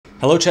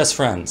Hello chess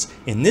friends!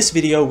 In this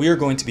video we are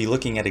going to be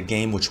looking at a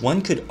game which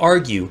one could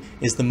argue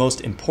is the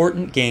most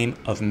important game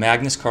of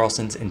Magnus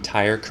Carlsen's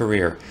entire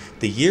career.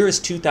 The year is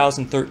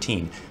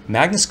 2013.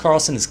 Magnus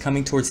Carlsen is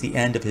coming towards the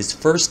end of his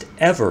first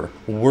ever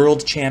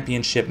World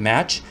Championship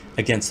match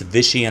against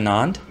Vishy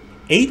Anand.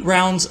 8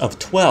 rounds of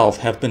 12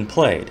 have been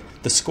played.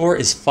 The score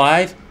is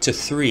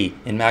 5-3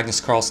 in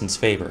Magnus Carlsen's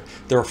favor.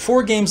 There are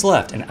 4 games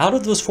left, and out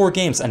of those 4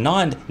 games,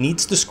 Anand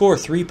needs to score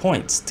 3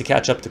 points to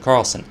catch up to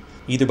Carlsen,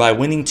 either by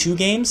winning 2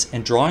 games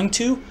and drawing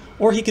 2,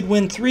 or he could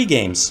win 3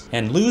 games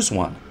and lose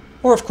 1.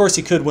 Or of course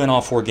he could win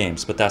all 4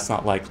 games, but that's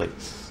not likely.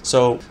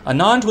 So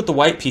Anand with the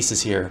white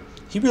pieces here,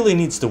 he really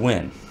needs to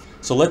win.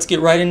 So let's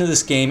get right into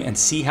this game and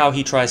see how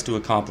he tries to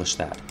accomplish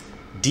that.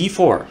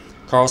 d4.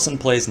 Carlsen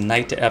plays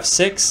knight to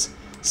f6,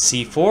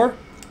 c4,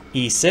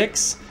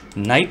 e6,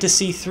 knight to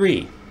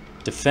c3,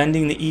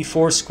 defending the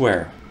e4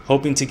 square,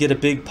 hoping to get a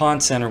big pawn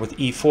center with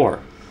e4.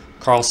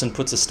 Carlsen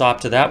puts a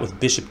stop to that with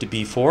bishop to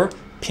b4,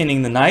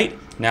 pinning the knight.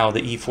 Now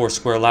the e4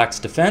 square lacks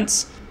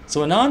defense.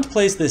 So Anand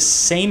plays this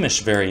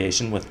same-ish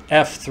variation with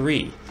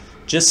f3,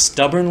 just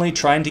stubbornly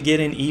trying to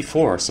get in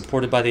e4,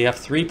 supported by the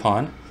f3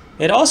 pawn.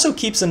 It also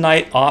keeps a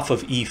knight off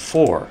of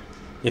e4.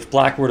 If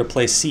black were to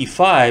play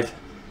c5,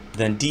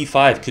 then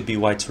d5 could be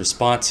white's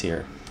response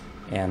here.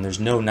 And there's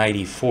no knight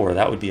e4.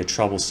 That would be a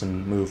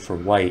troublesome move for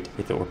white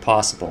if it were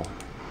possible,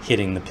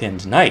 hitting the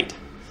pinned knight.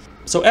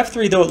 So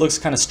f3, though it looks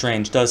kind of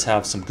strange, does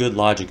have some good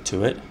logic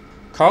to it.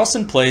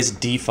 Carlsen plays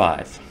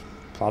d5.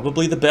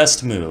 Probably the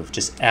best move,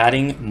 just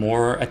adding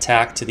more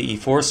attack to the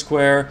e4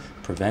 square,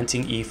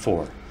 preventing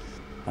e4.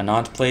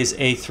 Anand plays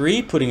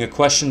a3, putting a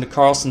question to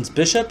Carlsen's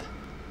bishop.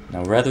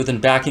 Now rather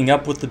than backing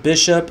up with the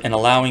bishop and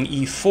allowing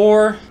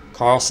e4,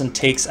 Carlsen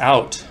takes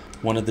out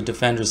one of the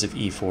defenders of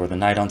e4, the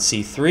knight on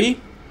c3.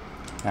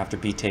 After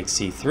b takes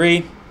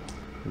c3,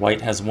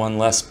 white has one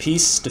less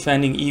piece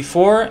defending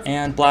e4,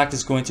 and black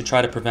is going to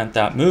try to prevent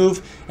that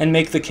move and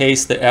make the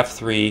case that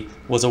f3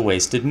 was a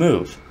wasted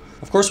move.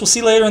 Of course, we'll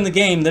see later in the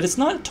game that it's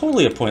not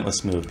totally a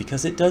pointless move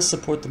because it does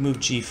support the move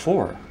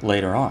g4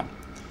 later on.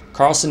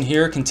 Carlsen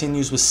here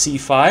continues with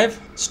c5,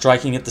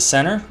 striking at the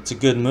center. It's a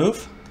good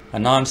move.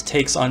 Anand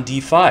takes on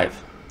d5.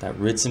 That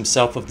rids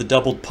himself of the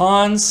doubled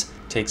pawns,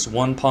 takes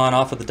one pawn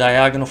off of the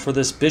diagonal for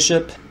this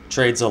bishop,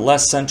 trades a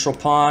less central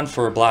pawn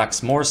for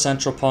black's more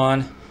central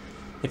pawn.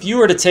 If you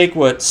were to take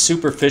what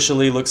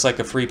superficially looks like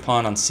a free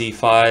pawn on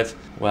c5,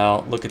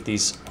 well, look at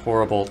these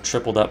horrible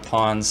tripled up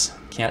pawns.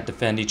 Can't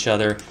defend each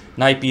other.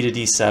 Knight b to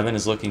d7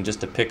 is looking just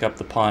to pick up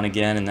the pawn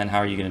again, and then how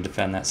are you going to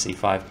defend that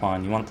c5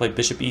 pawn? You want to play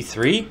bishop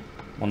e3?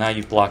 Well, now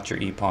you've blocked your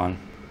e-pawn.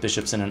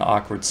 Bishop's in an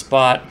awkward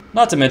spot.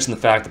 Not to mention the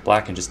fact that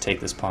black can just take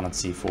this pawn on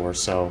c4,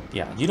 so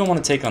yeah, you don't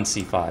want to take on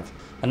c5.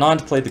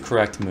 Anand played the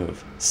correct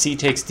move. C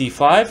takes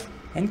d5,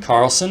 and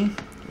Carlsen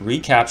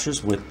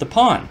recaptures with the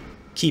pawn,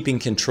 keeping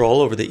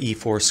control over the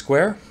e4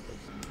 square.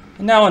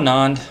 And now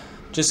Anand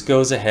just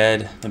goes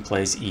ahead and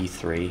plays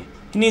e3.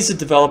 He needs to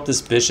develop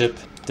this bishop,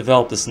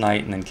 develop this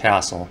knight, and then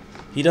castle.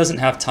 He doesn't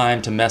have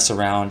time to mess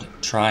around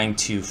trying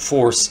to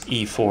force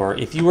e4.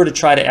 If you were to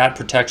try to add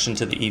protection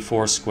to the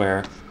e4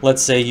 square,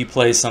 let's say you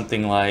play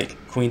something like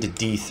queen to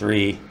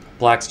d3,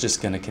 black's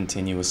just going to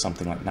continue with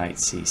something like knight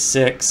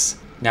c6.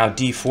 Now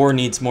d4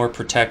 needs more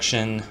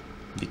protection,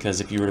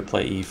 because if you were to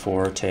play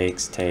e4,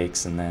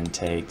 takes, and then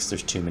takes,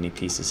 there's too many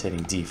pieces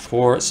hitting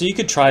d4. So you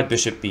could try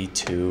bishop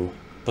b2,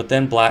 but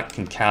then black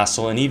can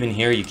castle, and even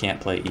here you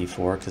can't play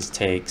e4 because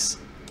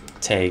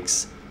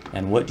takes.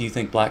 And what do you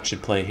think black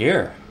should play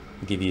here?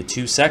 I'll give you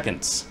 2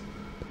 seconds.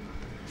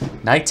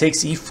 Knight takes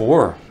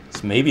e4.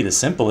 It's maybe the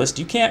simplest.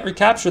 You can't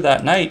recapture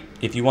that knight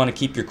if you want to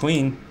keep your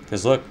queen,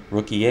 because look,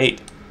 rook e8.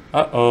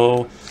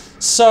 Uh-oh.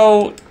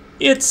 So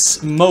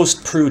it's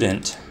most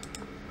prudent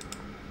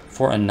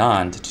for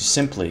Anand to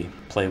simply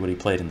play what he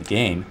played in the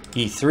game.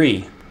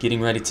 e3,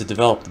 getting ready to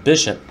develop the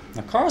bishop.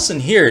 Now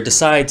Carlsen here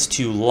decides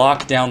to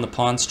lock down the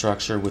pawn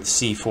structure with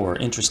c4.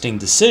 Interesting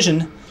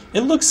decision.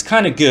 It looks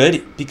kind of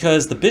good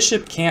because the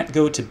bishop can't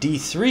go to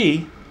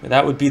d3.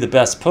 That would be the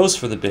best post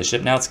for the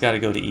bishop. Now it's got to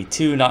go to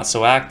e2, not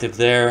so active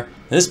there.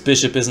 This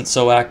bishop isn't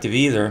so active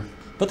either.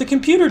 But the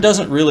computer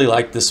doesn't really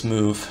like this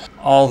move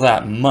all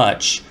that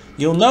much.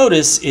 You'll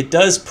notice it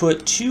does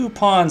put 2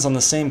 pawns on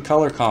the same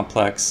color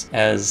complex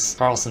as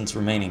Carlsen's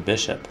remaining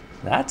bishop.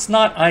 That's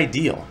not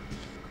ideal.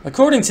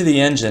 According to the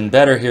engine,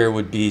 better here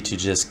would be to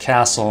just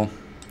castle,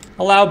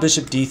 allow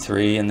bishop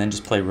d3, and then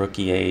just play rook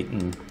e8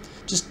 and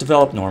just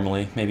develop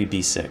normally, maybe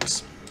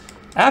b6.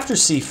 After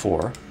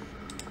c4,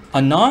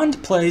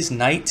 Anand plays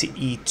knight to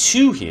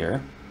e2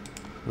 here.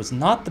 It was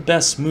not the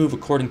best move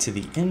according to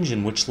the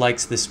engine, which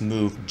likes this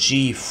move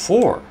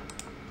g4.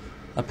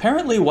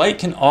 Apparently white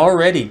can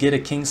already get a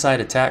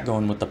kingside attack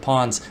going with the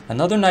pawns.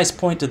 Another nice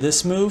point to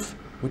this move,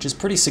 which is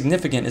pretty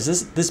significant,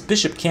 is this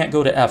bishop can't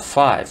go to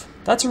f5.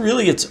 That's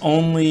really its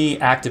only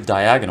active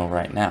diagonal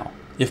right now.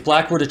 If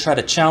black were to try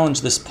to challenge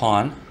this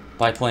pawn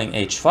by playing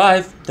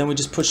h5, then we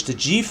just push to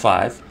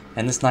g5,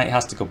 and this knight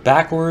has to go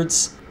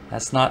backwards.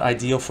 That's not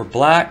ideal for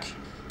black.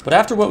 But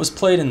after what was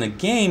played in the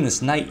game,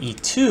 this knight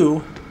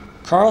e2,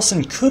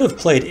 Carlsen could have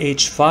played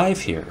h5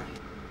 here.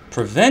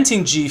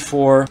 preventing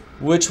g4,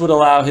 which would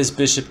allow his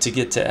bishop to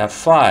get to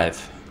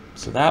f5.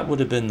 So that would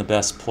have been the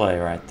best play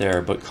right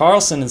there, but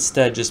Carlsen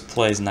instead just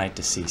plays knight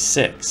to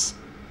c6.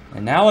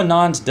 And now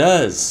Anand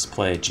does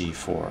play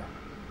g4.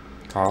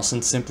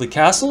 Carlsen simply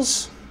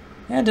castles,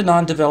 and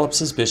Anand develops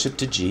his bishop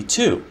to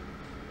g2.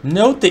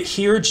 Note that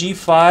here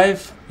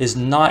g5 is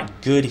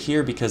not good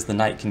here because the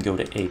knight can go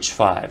to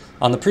h5.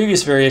 On the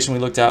previous variation we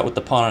looked at with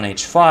the pawn on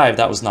h5,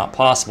 that was not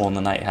possible and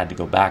the knight had to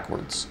go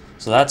backwards.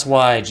 So that's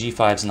why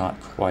g5 is not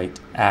quite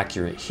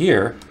accurate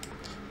here.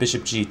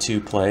 Bishop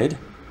g2 played.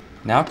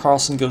 Now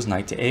Carlsen goes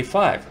knight to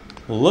a5,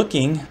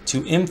 looking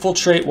to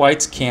infiltrate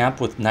White's camp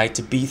with knight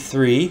to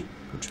b3,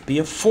 which would be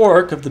a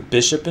fork of the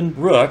bishop and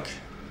rook.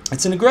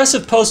 It's an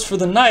aggressive post for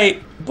the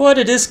knight, but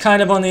it is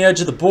kind of on the edge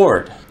of the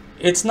board.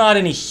 It's not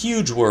any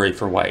huge worry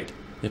for White.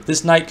 If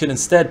this knight could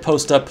instead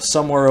post up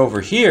somewhere over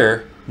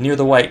here, near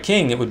the White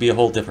king, it would be a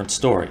whole different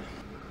story.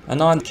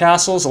 Anand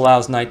castles,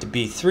 allows knight to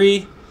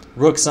b3,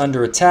 rook's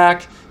under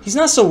attack. He's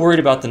not so worried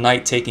about the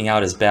knight taking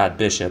out his bad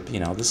bishop. You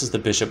know, this is the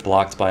bishop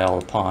blocked by all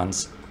the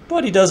pawns.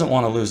 But he doesn't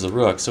want to lose the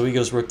rook, so he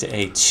goes rook to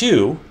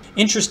a2.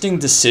 Interesting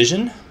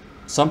decision.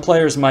 Some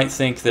players might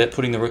think that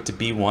putting the rook to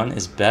b1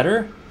 is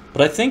better.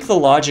 But I think the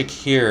logic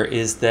here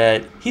is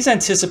that he's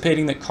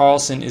anticipating that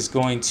Carlsen is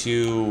going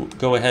to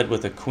go ahead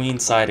with a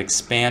queenside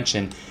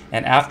expansion,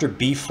 and after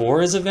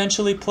b4 is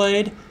eventually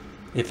played,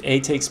 if a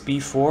takes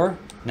b4,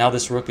 now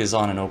this rook is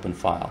on an open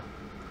file.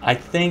 I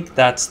think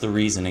that's the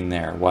reasoning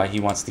there, why he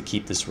wants to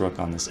keep this rook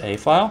on this a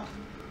file.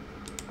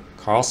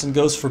 Carlsen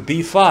goes for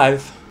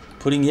b5,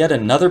 putting yet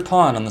another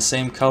pawn on the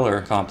same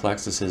color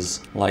complex as his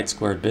light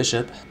squared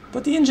bishop.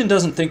 But the engine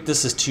doesn't think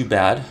this is too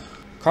bad.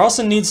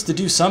 Carlsen needs to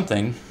do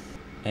something.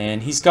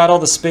 And he's got all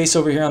the space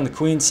over here on the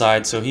queen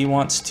side, so he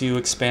wants to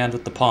expand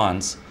with the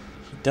pawns.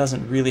 He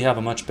doesn't really have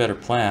a much better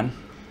plan.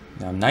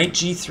 Now knight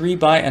g3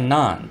 by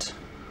Anand.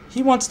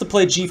 He wants to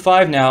play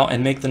g5 now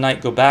and make the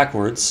knight go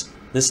backwards.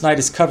 This knight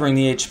is covering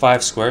the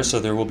h5 square, so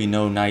there will be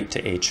no knight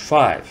to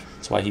h5.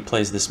 That's why he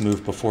plays this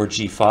move before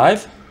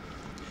g5.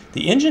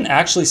 The engine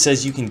actually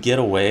says you can get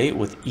away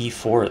with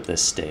e4 at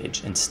this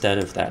stage instead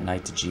of that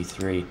knight to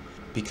g3,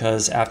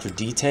 because after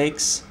d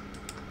takes,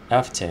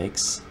 f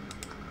takes,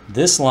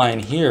 this line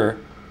here,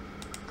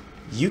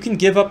 you can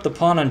give up the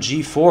pawn on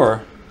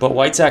g4, but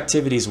White's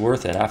activity is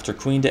worth it. After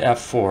queen to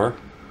f4,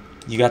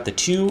 you got the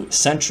two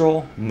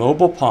central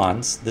mobile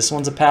pawns. This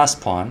one's a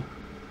passed pawn.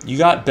 You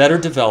got better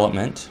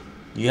development.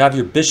 You have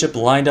your bishop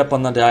lined up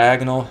on the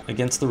diagonal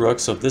against the rook,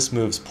 so if this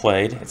move's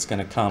played, it's going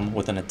to come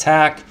with an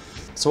attack.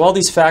 So all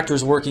these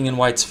factors working in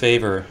White's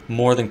favor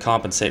more than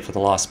compensate for the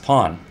lost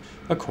pawn,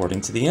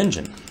 according to the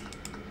engine.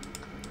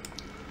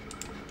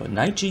 But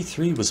knight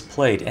g3 was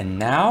played, and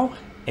now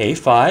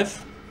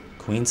a5,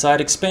 queenside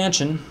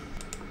expansion,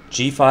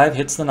 g5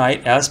 hits the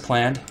knight as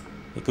planned.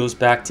 It goes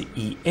back to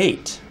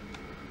e8,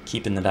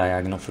 keeping the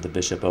diagonal for the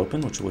bishop open,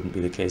 which wouldn't be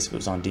the case if it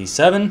was on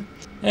d7.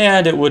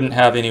 And it wouldn't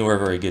have anywhere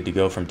very good to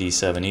go from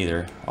d7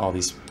 either. All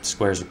these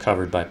squares are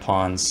covered by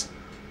pawns.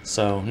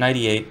 So knight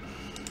e8,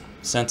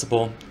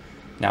 sensible.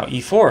 Now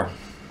e4,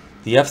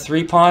 the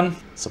f3 pawn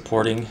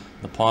supporting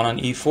the pawn on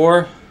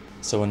e4.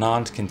 So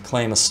Anand can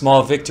claim a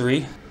small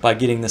victory by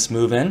getting this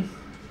move in.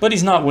 But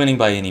he's not winning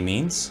by any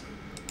means.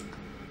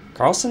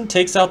 Carlsen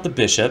takes out the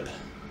bishop.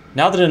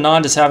 Now that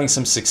Anand is having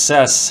some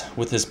success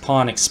with his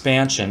pawn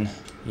expansion,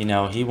 you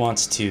know, he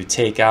wants to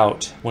take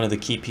out one of the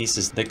key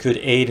pieces that could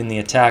aid in the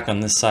attack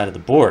on this side of the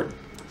board.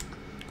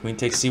 Queen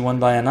takes c1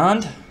 by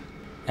Anand.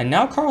 And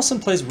now Carlsen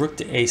plays rook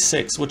to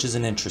a6, which is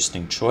an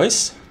interesting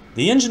choice.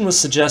 The engine was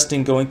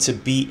suggesting going to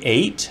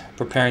b8,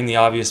 preparing the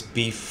obvious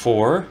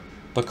b4.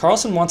 But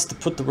Carlsen wants to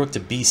put the rook to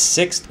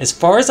b6. As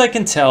far as I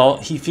can tell,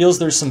 he feels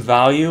there's some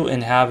value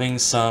in having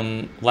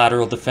some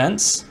lateral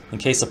defense in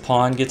case a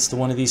pawn gets to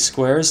one of these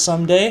squares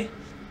someday.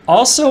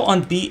 Also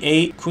on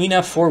b8, queen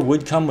f4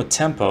 would come with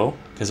tempo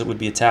because it would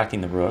be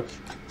attacking the rook.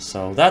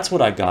 So that's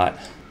what I got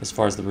as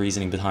far as the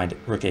reasoning behind it.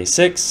 Rook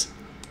a6.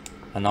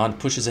 Anand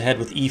pushes ahead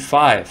with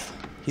e5.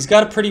 He's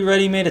got a pretty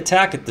ready-made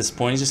attack at this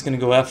point. He's just going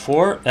to go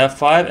f4,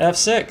 f5,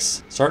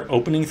 f6. Start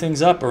opening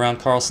things up around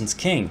Carlsen's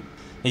king.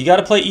 Now you got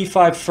to play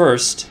e5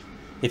 first.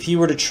 If he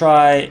were to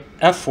try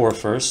f4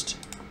 first,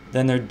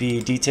 then there'd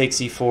be d takes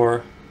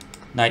e4,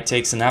 knight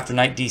takes, and after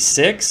knight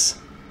d6,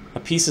 a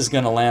piece is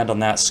going to land on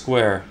that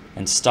square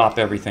and stop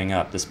everything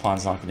up. This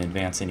pawn's not going to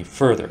advance any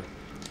further.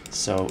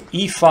 So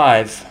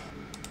e5,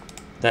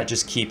 that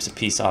just keeps a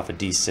piece off of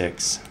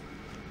d6,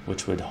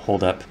 which would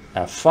hold up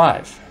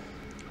f5.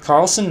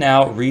 Carlsen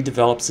now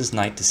redevelops his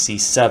knight to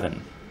c7.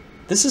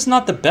 This is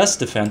not the best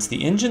defense.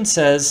 The engine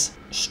says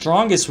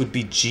strongest would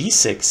be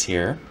g6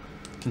 here,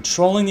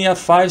 controlling the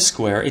f5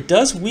 square. It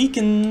does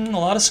weaken a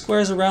lot of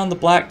squares around the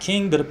black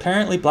king, but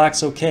apparently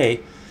black's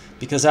okay,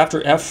 because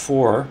after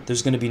f4,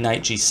 there's going to be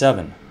knight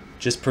g7,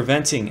 just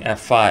preventing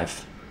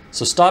f5.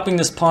 So stopping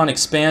this pawn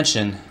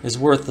expansion is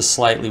worth the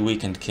slightly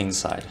weakened king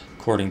side,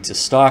 according to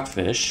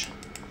Stockfish.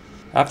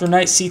 After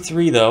knight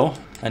c3, though,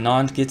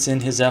 Anand gets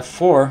in his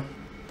f4.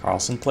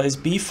 Carlsen plays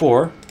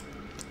b4,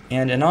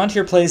 and Anand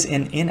here plays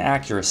an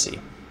inaccuracy.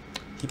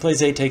 He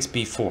plays A takes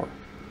B4.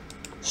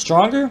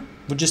 Stronger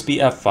would just be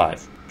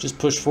F5. Just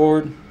push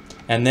forward,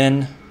 and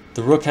then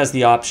the rook has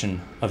the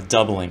option of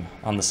doubling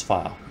on this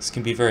file. This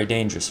can be very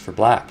dangerous for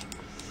black.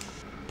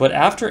 But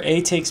after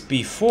A takes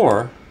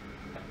B4,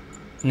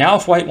 now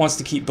if white wants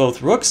to keep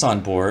both rooks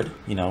on board,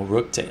 you know,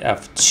 rook to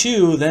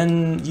F2,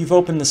 then you've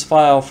opened this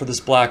file for this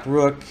black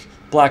rook.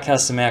 Black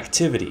has some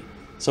activity.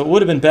 So it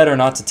would have been better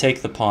not to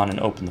take the pawn and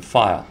open the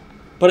file.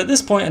 But at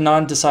this point,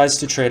 Anand decides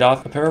to trade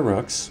off a pair of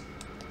rooks.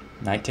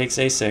 Knight takes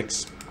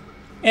A6.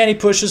 And he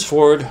pushes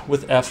forward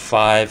with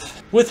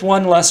F5 with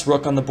one less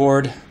rook on the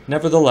board.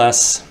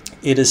 Nevertheless,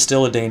 it is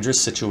still a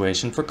dangerous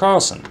situation for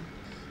Carlsen.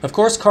 Of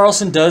course,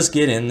 Carlsen does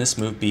get in this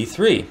move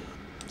B3.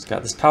 He's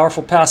got this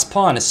powerful passed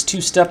pawn. It's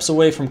 2 steps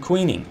away from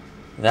queening.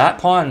 That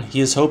pawn, he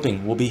is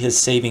hoping, will be his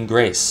saving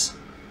grace.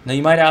 Now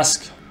you might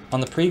ask,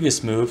 on the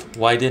previous move,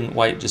 why didn't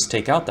white just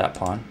take out that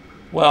pawn?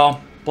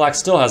 Well, black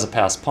still has a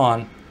passed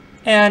pawn,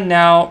 and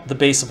now the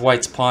base of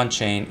white's pawn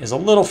chain is a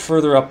little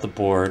further up the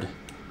board.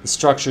 The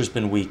structure's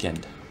been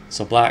weakened,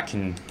 so black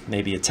can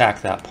maybe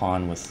attack that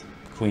pawn with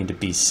queen to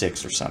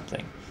B6 or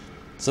something.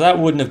 So that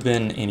wouldn't have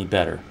been any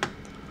better.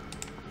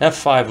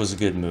 F5 was a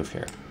good move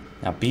here.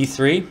 Now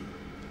B3,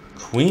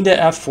 queen to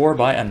F4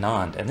 by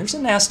Anand, and there's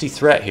a nasty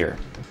threat here.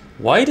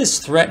 White is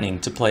threatening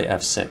to play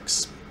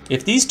F6.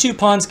 If these 2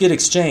 pawns get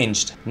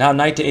exchanged, now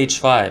knight to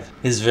H5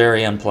 is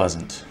very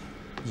unpleasant.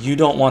 You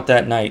don't want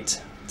that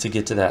knight to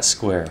get to that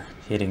square.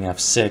 Hitting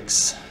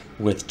F6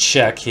 with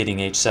check hitting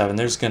H7,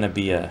 there's going to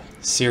be a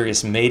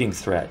serious mating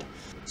threat.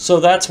 So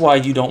that's why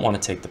you don't want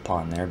to take the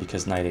pawn there,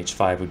 because knight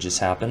H5 would just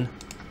happen.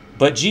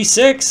 But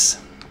G6,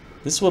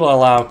 this will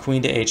allow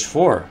queen to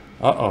H4.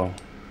 Uh-oh,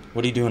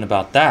 what are you doing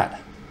about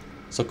that?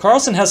 So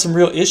Carlsen has some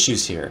real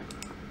issues here.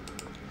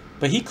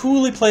 But he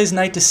coolly plays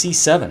knight to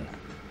C7.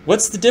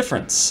 What's the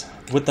difference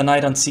with the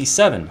knight on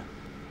C7?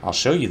 I'll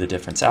show you the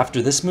difference.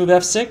 After this move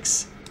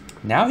F6,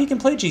 now he can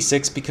play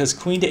G6 because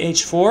queen to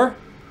H4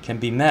 can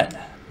be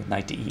met with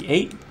knight to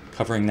E8,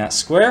 covering that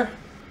square,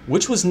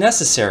 which was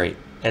necessary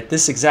at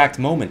this exact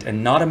moment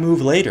and not a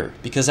move later,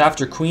 because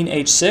after queen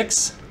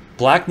H6,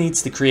 black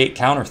needs to create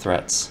counter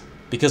threats,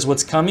 because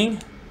what's coming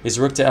is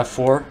rook to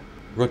F4,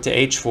 rook to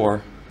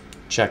H4,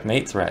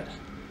 checkmate threat.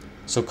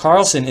 So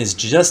Carlsen is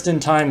just in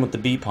time with the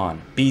B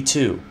pawn,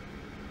 B2.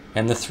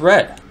 And the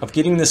threat of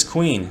getting this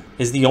queen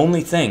is the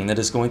only thing that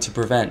is going to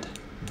prevent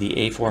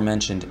the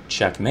aforementioned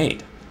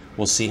checkmate.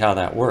 We'll see how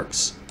that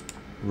works.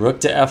 Rook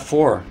to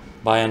F4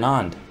 by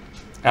Anand.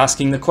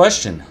 Asking the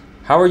question,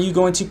 how are you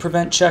going to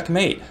prevent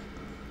checkmate?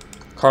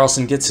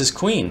 Carlsen gets his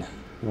queen.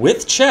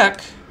 With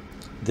check,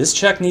 this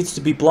check needs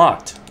to be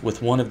blocked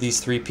with one of these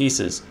 3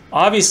 pieces.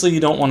 Obviously you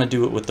don't want to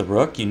do it with the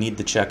rook, you need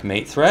the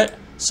checkmate threat,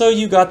 so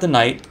you got the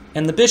knight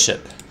and the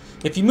bishop.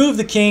 If you move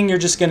the king, you're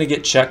just going to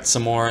get checked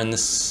some more, and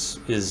this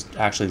is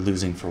actually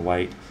losing for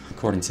white,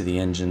 according to the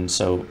engine,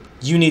 so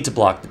you need to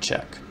block the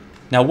check.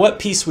 Now, what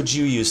piece would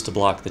you use to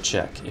block the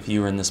check if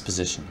you were in this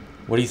position?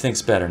 What do you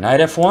think's better, knight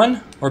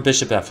F1 or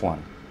bishop F1?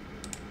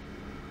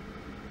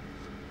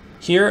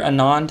 Here,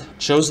 Anand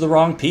chose the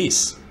wrong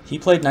piece. He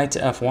played knight to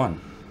F1.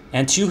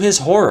 And to his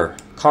horror,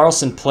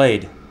 Carlsen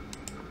played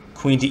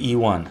queen to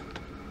E1.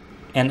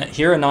 And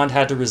here Anand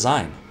had to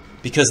resign,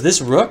 because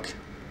this rook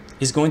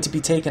is going to be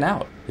taken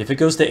out. If it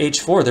goes to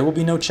H4, there will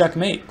be no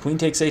checkmate. Queen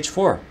takes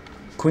H4.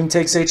 Queen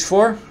takes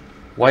H4,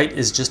 white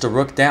is just a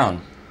rook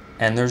down,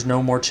 and there's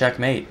no more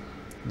checkmate.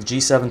 The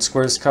G7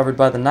 square is covered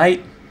by the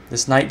knight.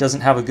 This knight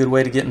doesn't have a good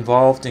way to get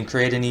involved and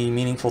create any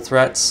meaningful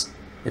threats.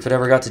 If it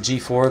ever got to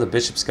G4, the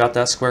bishop's got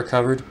that square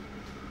covered.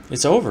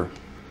 It's over.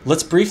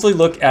 Let's briefly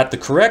look at the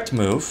correct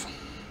move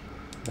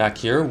back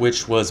here,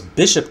 which was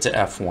bishop to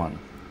F1.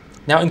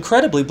 Now,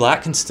 incredibly,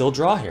 black can still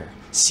draw here.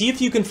 See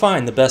if you can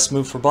find the best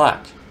move for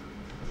black.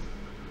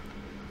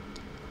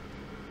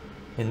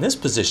 In this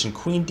position,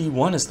 queen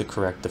D1 is the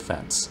correct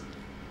defense.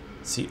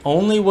 It's the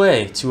only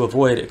way to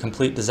avoid a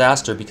complete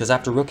disaster, because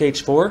after rook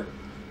H4,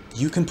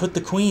 you can put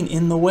the queen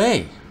in the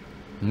way.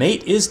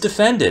 Mate is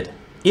defended.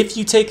 If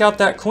you take out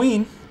that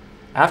queen,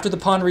 after the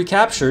pawn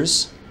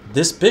recaptures,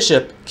 this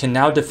bishop can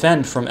now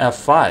defend from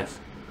F5,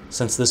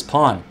 since this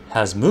pawn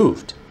has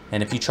moved.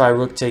 And if you try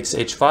rook takes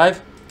H5,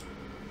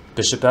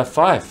 bishop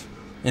F5.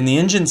 And the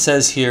engine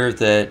says here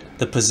that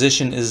the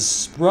position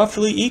is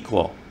roughly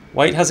equal.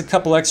 White has a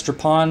couple extra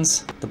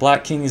pawns. The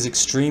black king is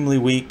extremely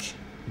weak.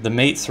 The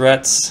mate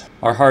threats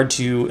are hard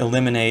to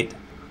eliminate.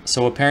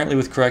 So apparently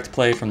with correct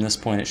play from this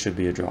point, it should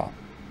be a draw.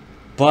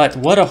 But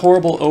what a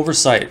horrible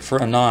oversight for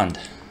Anand.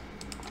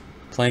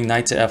 Playing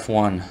knight to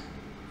F1,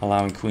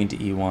 allowing queen to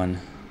E1,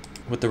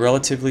 with the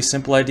relatively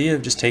simple idea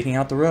of just taking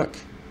out the rook.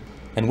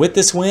 And with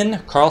this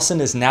win,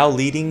 Carlsen is now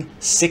leading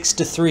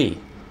 6-3.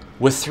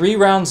 With 3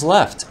 rounds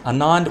left,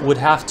 Anand would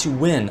have to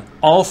win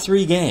all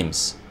 3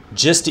 games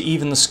just to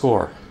even the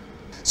score.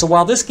 So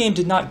while this game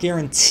did not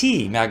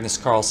guarantee Magnus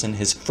Carlsen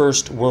his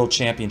first world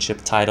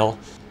championship title,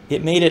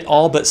 it made it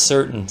all but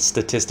certain,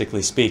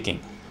 statistically speaking.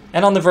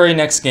 And on the very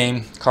next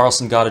game,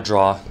 Carlsen got a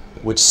draw,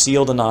 which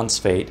sealed Anand's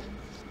fate,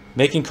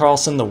 making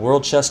Carlsen the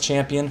world chess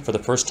champion for the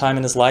first time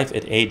in his life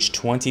at age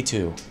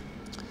 22.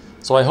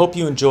 So I hope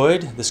you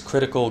enjoyed this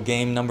critical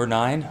game number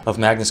 9 of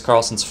Magnus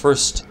Carlsen's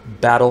first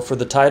battle for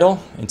the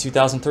title in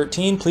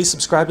 2013. Please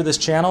subscribe to this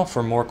channel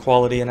for more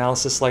quality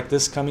analysis like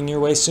this coming your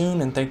way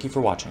soon, and thank you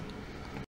for watching.